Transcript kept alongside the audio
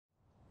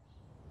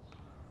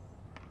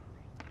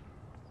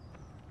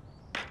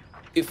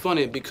It's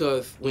funny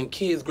because when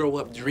kids grow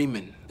up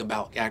dreaming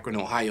about Akron,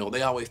 Ohio,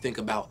 they always think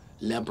about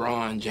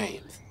LeBron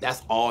James.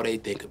 That's all they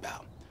think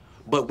about.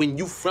 But when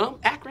you from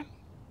Akron,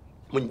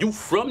 when you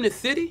from the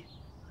city,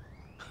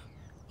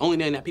 only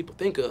name that people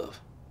think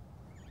of,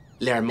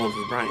 Larry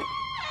Moses Bryant.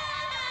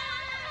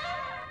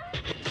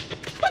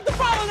 Put the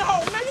ball in the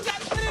hole, man. You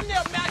got to put it in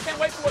there, man. I can't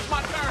wait for it's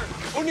my turn.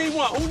 Who need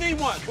one? Who need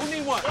one? Who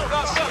need one? Go. You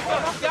got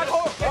to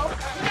hold. You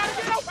got to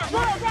get open.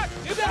 Run. You got to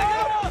get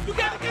open. You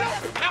got to get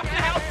open. Mouth the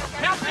house.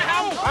 Mouth the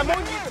house. I'm on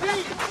your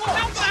team.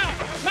 Mouth the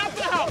house. Mouth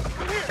the house.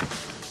 Come here.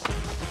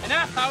 And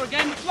that's how the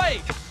game is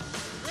played.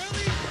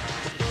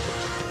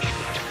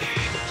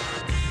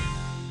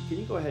 Can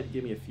you go ahead and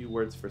give me a few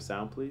words for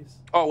sound, please?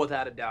 Oh,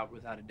 without a doubt,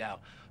 without a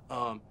doubt.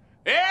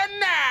 And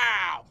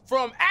now,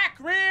 from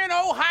Akron,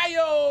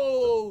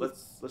 Ohio.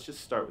 Let's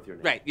just start with your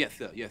name. Right, yes,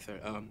 sir, yes, sir.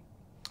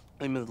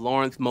 My name is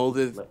Laurence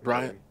Moses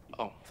Bryant.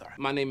 Oh, sorry.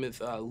 My name is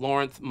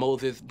Laurence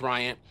Moses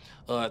Bryant,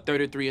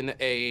 33 in the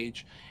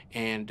age,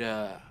 and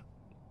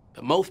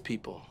most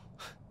people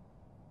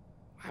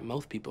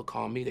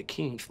call me the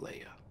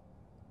Kingslayer.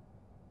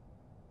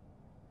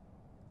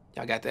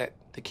 Y'all got that?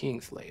 The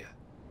Kingslayer.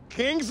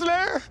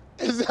 Kingslayer?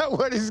 Is that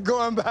what he's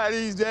going by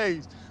these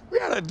days? We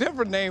had a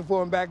different name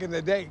for him back in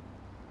the day.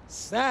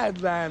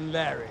 Sideline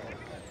Larry.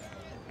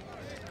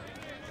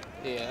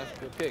 Yeah, that's a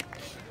good pick.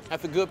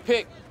 That's a good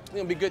pick. He's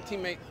gonna be a good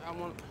teammate.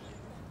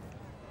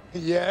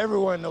 Yeah,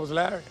 everyone knows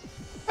Larry.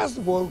 That's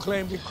the boy who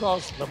claimed he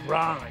crossed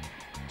LeBron.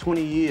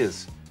 20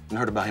 years and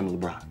heard about him and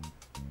LeBron.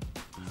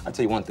 I'll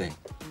tell you one thing.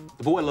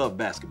 The boy loved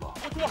basketball.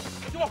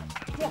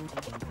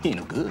 He ain't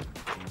no good,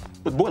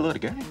 but the boy loved the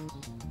game.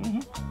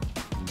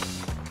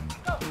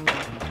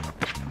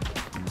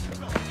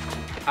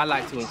 I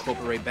like to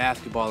incorporate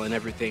basketball in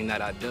everything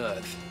that I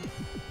does,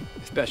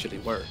 especially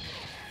work.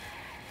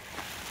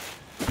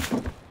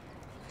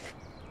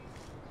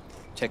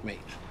 Checkmate.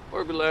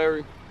 Work with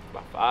Larry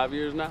about 5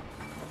 years now.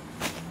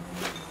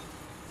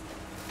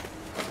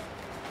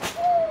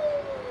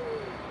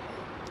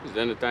 He's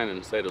entertaining,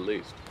 to say the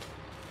least.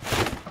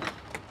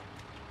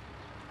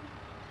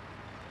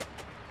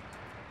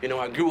 You know,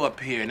 I grew up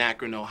here in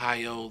Akron,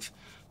 Ohio,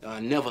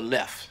 never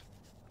left.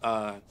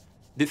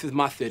 This is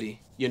my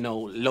city, you know,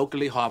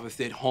 locally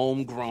harvested,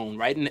 homegrown,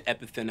 right in the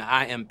epicenter.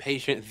 I am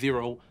patient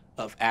zero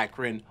of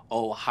Akron,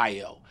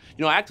 Ohio.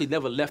 You know, I actually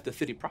never left the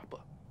city proper.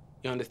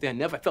 You understand?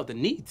 Never felt the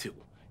need to.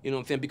 You know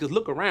what I'm saying? Because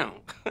look around.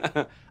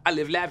 I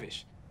live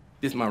lavish.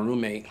 This is my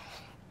roommate.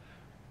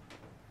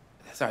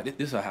 Sorry, this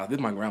is her house. This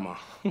is my grandma.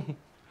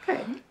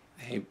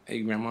 Hey.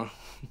 Hey, grandma.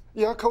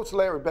 Yeah, I coached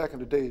Larry back in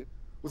the day.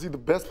 Was he the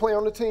best player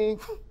on the team?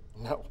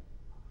 No.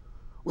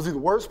 Was he the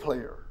worst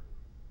player?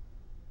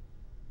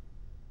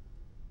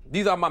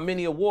 These are my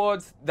many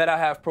awards that I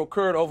have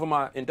procured over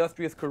my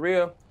industrious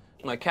career.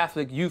 My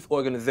Catholic Youth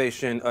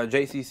Organization,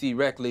 JCC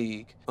Rec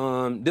League.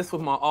 This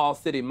was my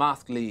All-City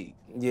Mosque League.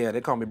 Yeah,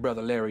 they call me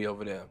Brother Larry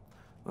over there.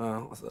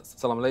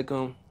 Salam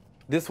alaikum.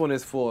 This one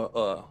is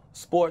for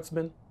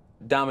sportsmen,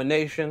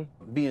 domination,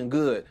 being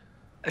good.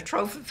 A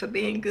trophy for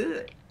being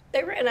good.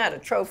 They ran out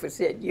of trophies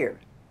that year.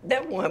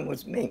 That one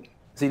was me.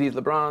 See these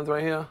LeBrons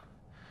right here?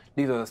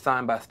 These are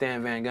signed by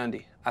Stan Van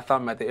Gundy. I saw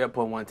him at the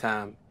airport one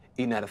time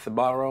eating at a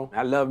Sbarro.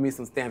 I love me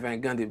some Stan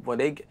Van Gundy. Boy,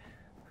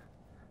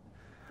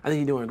 I think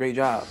he's doing a great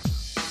job.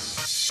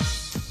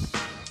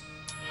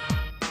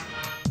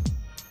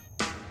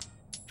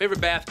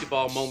 Favorite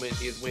basketball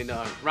moment is when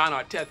Ron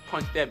Artest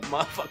punched that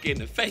motherfucker in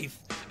the face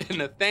in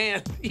the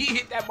stands. He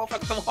hit that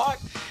motherfucker so hard.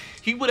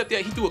 He went up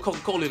there, he threw a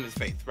Coca-Cola in his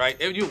face, right?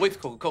 You wait for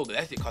Coca-Cola.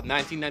 That shit cost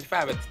 $19.95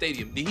 at the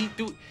stadium. He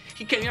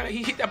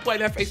hit that boy in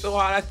that face so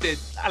hard, I said,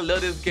 I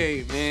love this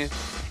game, man.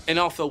 And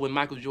also when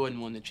Michael Jordan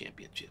won the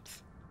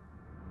championships.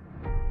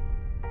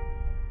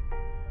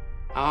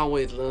 I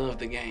always loved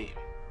the game.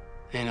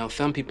 You know,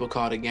 some people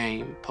call the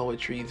game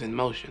poetry's in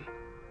motion.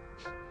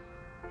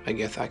 I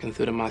guess I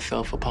consider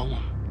myself a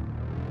poem.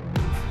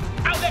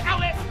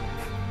 Outlet!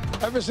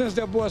 Ever since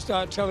that boy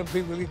started telling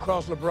people he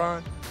crossed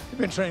LeBron, he's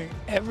been training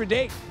every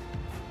day.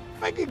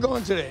 Like he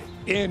going to the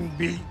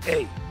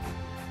NBA.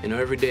 You know,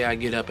 every day I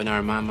get up and I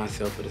remind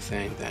myself of the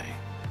same thing.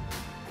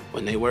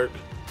 When they work,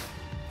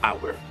 I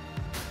work.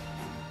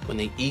 When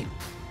they eat,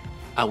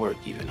 I work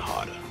even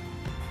harder.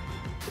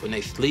 When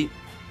they sleep,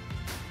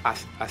 I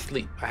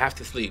sleep. I have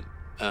to sleep.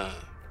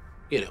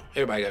 You know,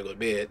 everybody gotta go to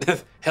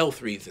bed.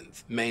 Health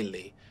reasons,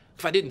 mainly.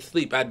 If I didn't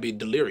sleep, I'd be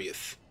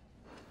delirious.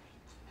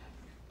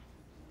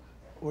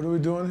 What are we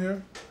doing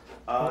here?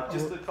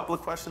 Just a couple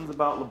of questions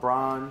about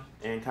LeBron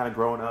and kind of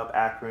growing up,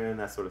 Akron,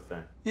 that sort of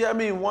thing. Yeah, I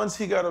mean, once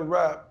he got a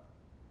rep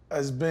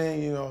as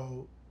being, you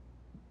know,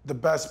 the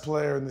best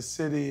player in the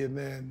city and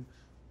then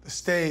the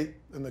state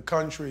and the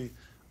country,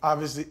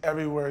 obviously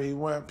everywhere he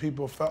went,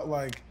 people felt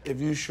like if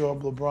you show up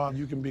LeBron,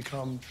 you can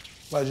become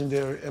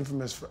legendary,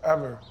 infamous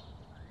forever.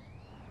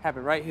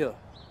 Happened right here.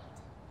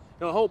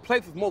 You know, the whole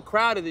place was more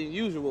crowded than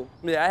usual.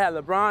 Yeah, I had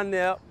LeBron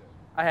there.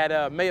 I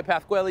had Mayor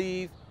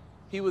Pasquale's.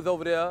 He was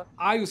over there.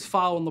 I was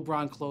following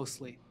LeBron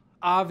closely.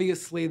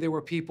 Obviously, there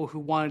were people who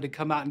wanted to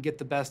come out and get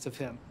the best of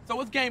him.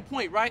 So it's game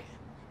point, right?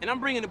 and I'm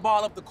bringing the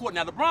ball up the court.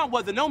 Now, LeBron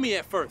wasn't on me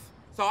at first,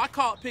 so I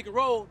called pick and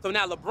roll, so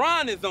now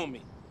LeBron is on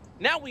me.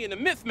 Now we in a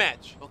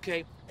mismatch,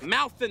 okay?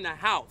 Mouse in the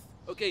house,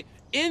 okay?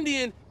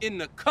 Indian in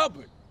the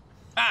cupboard.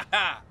 Ha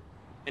ha.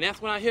 And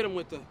that's when I hit him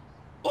with the,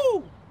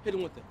 hit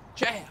him with the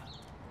jab,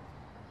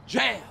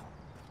 jab,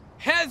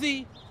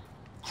 hezzy,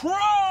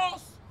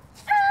 cross.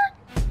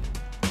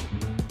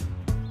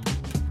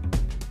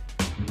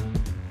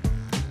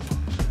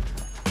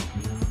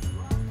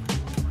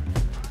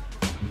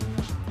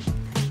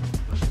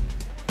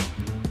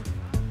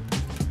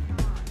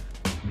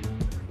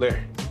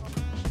 Larry,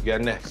 you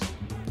got next.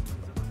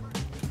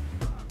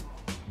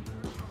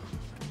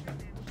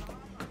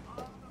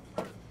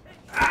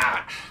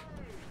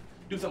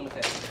 Do something with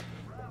that.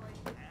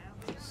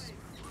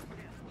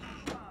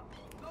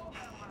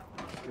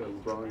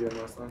 LeBron getting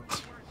last time?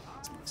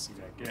 See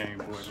that game,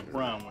 boy.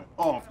 LeBron went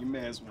off. Your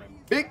man's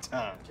went big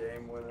time.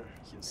 Game winner.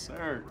 Yes,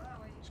 sir.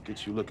 Let's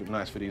get you looking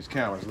nice for these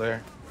cameras, Larry.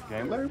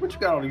 Game, Larry, what you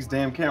got all these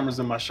damn cameras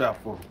in my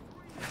shop for?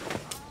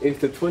 It's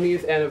the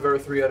 20th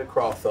anniversary of the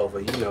crossover,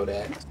 you know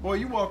that. Boy,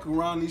 you walk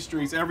around these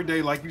streets every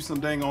day like you some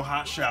dang on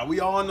hot shot. We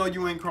all know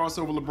you ain't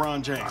crossover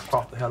LeBron James. I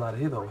crossed the hell out of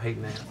here, though,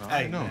 hating ass.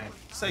 Hey, man,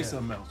 say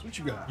something else. What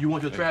you got? You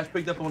want your trash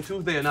picked up on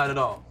Tuesday or not at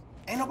all?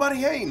 Ain't nobody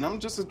hating. I'm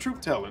just a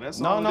truth teller.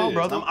 That's all it is.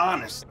 brother. I'm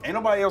honest. Ain't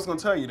nobody else gonna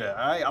tell you that,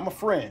 all right? I'm a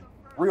friend.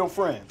 Real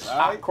friend, all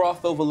I right?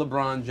 crossed over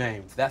LeBron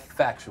James. That's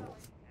factual.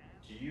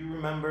 Do you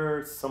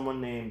remember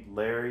someone named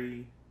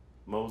Larry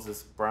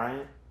Moses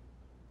Bryant?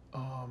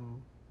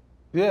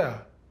 Yeah,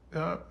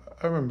 I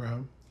remember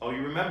him. Oh,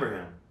 you remember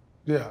him?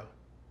 Yeah.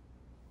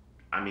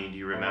 I mean, do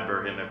you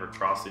remember him ever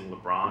crossing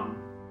LeBron?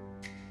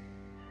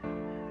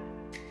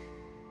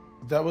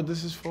 Is that what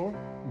this is for?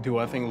 Do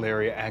I think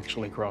Larry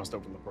actually crossed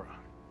over LeBron?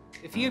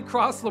 If he had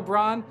crossed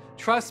LeBron,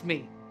 trust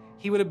me,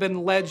 he would have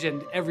been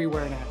legend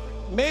everywhere in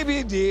Akron. Maybe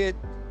he did,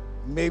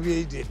 maybe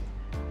he didn't.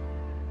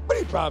 But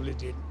he probably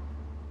didn't.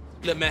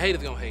 Look, man,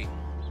 haters gonna hate,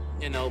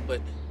 you know,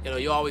 but, you know,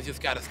 you always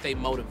just gotta stay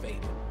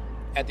motivated.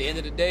 At the end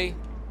of the day,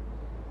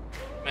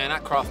 man, I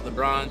crossed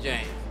LeBron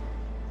James.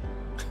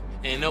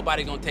 Ain't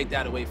nobody gonna take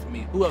that away from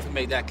me. Who else can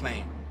make that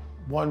claim?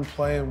 One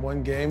play in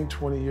one game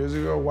 20 years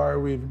ago, why are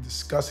we even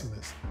discussing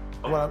this?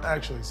 What I'm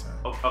actually saying.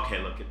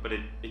 Okay, look, but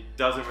it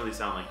doesn't really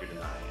sound like you're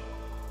denying it.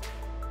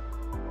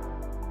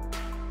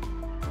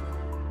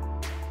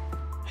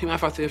 You mind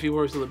if I say a few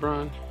words to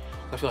LeBron?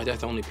 I feel like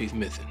that's the only piece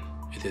missing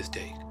is his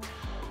take.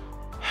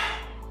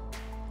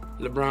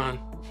 LeBron,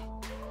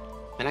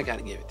 man, I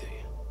gotta give it to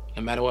you.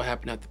 No matter what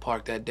happened at the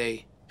park that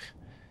day,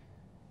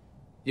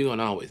 you're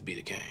gonna always be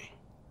the king.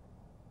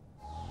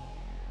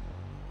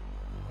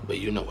 But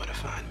you know where to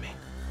find me.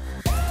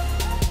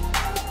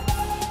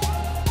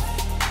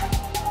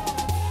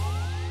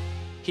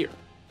 Here.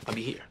 I'll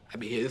be here.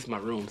 This is my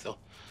room, so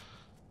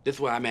this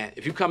is where I'm at.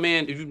 If you come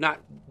in,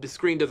 the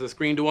screen does a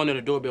screen door under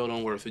the doorbell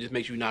don't work, so just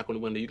make sure you knock on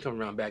the window. You come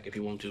around back if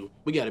you want to.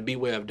 We got a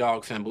beware of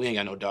dog symbol. We ain't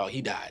got no dog.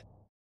 He died.